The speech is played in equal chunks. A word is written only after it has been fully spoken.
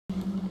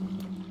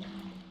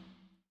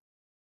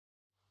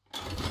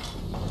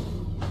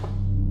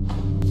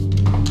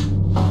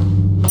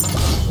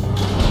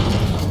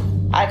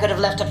could have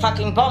left a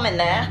fucking bomb in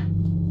there.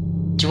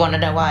 Do you want to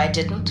know why I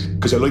didn't?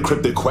 Because I like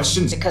cryptic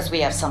questions. Because we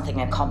have something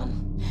in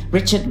common.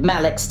 Richard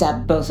Malik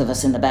stabbed both of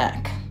us in the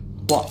back.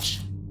 Watch.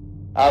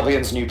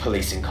 Albion's new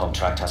policing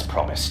contract as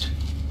promised.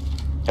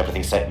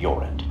 Everything set at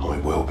your end. Oh,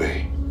 it will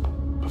be.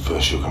 But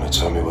first you're going to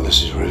tell me what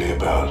this is really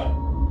about.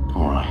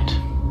 All right.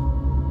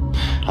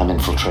 I'm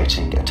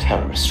infiltrating a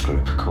terrorist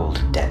group called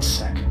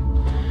DedSec.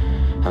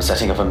 I'm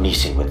setting up a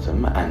meeting with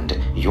them, and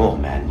your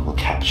men will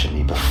capture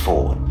me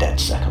before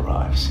DedSec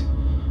arrives.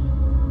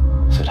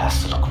 So it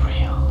has to look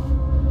real.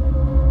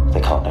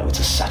 They can't know it's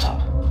a setup.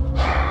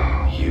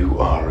 You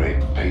are a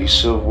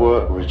piece of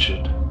work,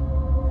 Richard.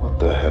 What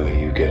the hell are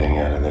you getting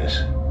out of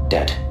this?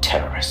 Dead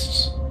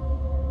terrorists.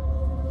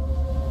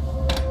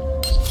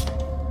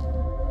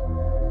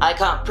 I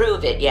can't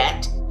prove it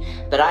yet,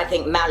 but I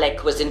think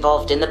Malik was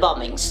involved in the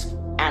bombings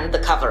and the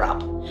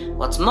cover-up.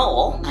 What's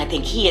more, I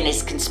think he and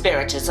his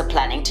conspirators are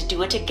planning to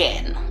do it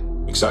again.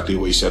 Exactly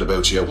what he said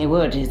about you. He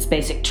would. It's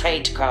basic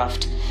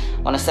tradecraft.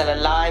 Want to sell a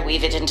lie,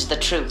 weave it into the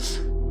truth.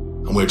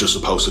 And we're just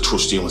supposed to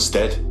trust you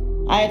instead?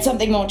 I had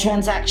something more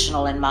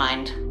transactional in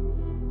mind.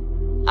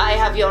 I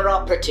have your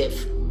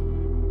operative.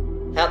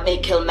 Help me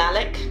kill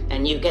Malik,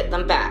 and you get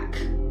them back.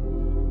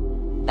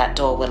 That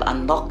door will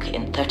unlock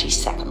in 30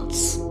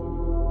 seconds.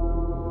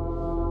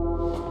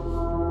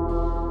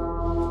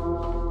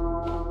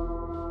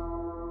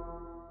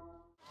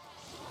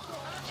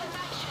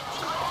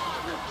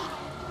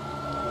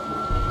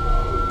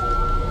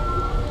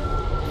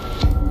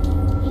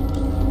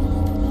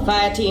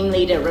 Fire team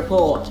leader,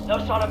 report. No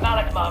sign of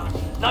Malik, Mum.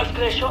 No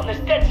clear shot on this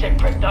DedSec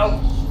prick, though.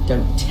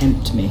 Don't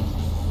tempt me.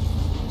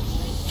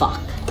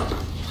 Fuck.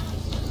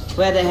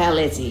 Where the hell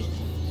is he?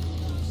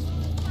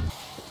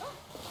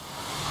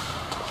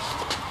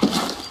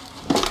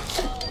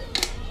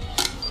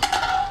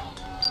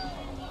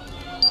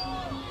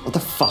 What the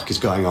fuck is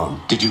going on?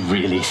 Did you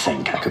really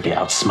think I could be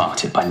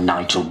outsmarted by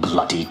Nigel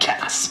bloody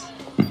Cass?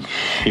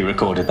 He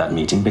recorded that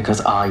meeting because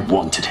I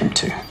wanted him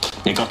to.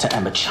 It got to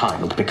Emma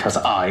Child because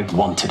I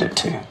wanted it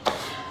to.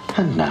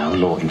 And now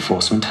law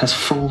enforcement has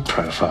full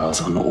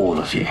profiles on all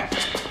of you.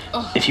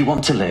 If you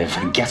want to live,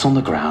 get on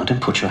the ground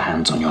and put your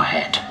hands on your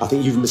head. I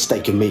think you've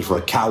mistaken me for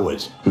a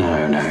coward.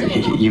 No,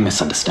 you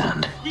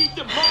misunderstand.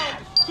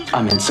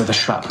 I meant so the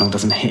shrapnel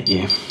doesn't hit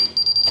you.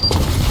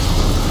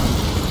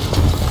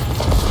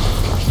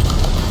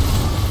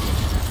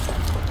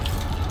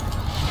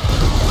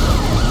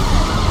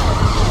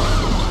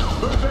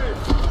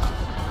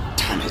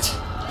 Damn it.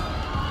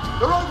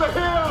 They're over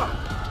here!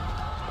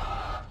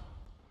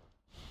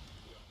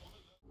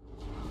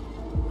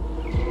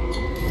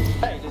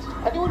 Hey, does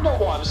anyone know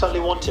why I'm suddenly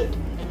wanted?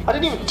 I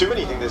didn't even do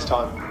anything this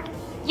time.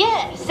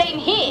 Yeah, same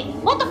here.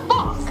 What the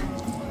fuck?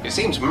 It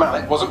seems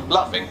Malik wasn't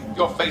bluffing.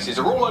 Your faces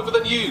are all over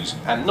the news,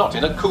 and not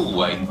in a cool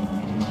way.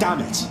 Damn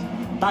it.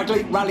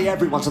 Bagley, rally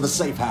everyone to the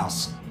safe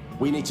house.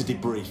 We need to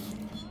debrief.